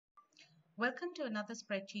Welcome to another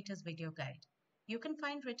Spreadsheeters video guide. You can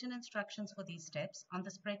find written instructions for these steps on the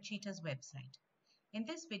Spreadsheeters website. In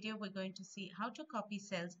this video, we're going to see how to copy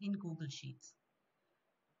cells in Google Sheets.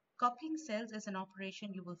 Copying cells is an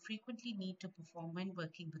operation you will frequently need to perform when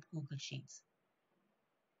working with Google Sheets.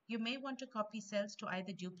 You may want to copy cells to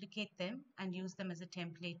either duplicate them and use them as a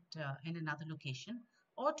template in another location,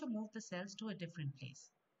 or to move the cells to a different place.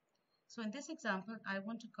 So in this example, I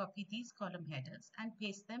want to copy these column headers and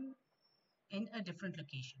paste them in a different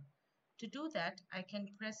location. To do that, I can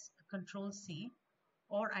press Ctrl C,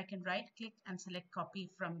 or I can right click and select copy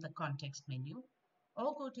from the context menu,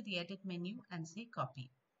 or go to the edit menu and say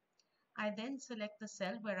copy. I then select the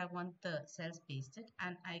cell where I want the cells pasted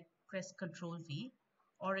and I press Ctrl V,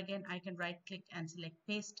 or again I can right click and select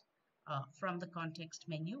paste from the context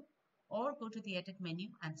menu, or go to the edit menu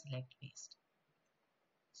and select paste.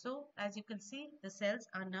 So as you can see, the cells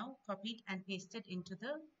are now copied and pasted into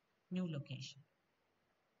the new location.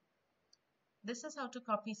 This is how to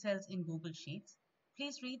copy cells in Google Sheets.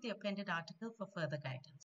 Please read the appended article for further guidance.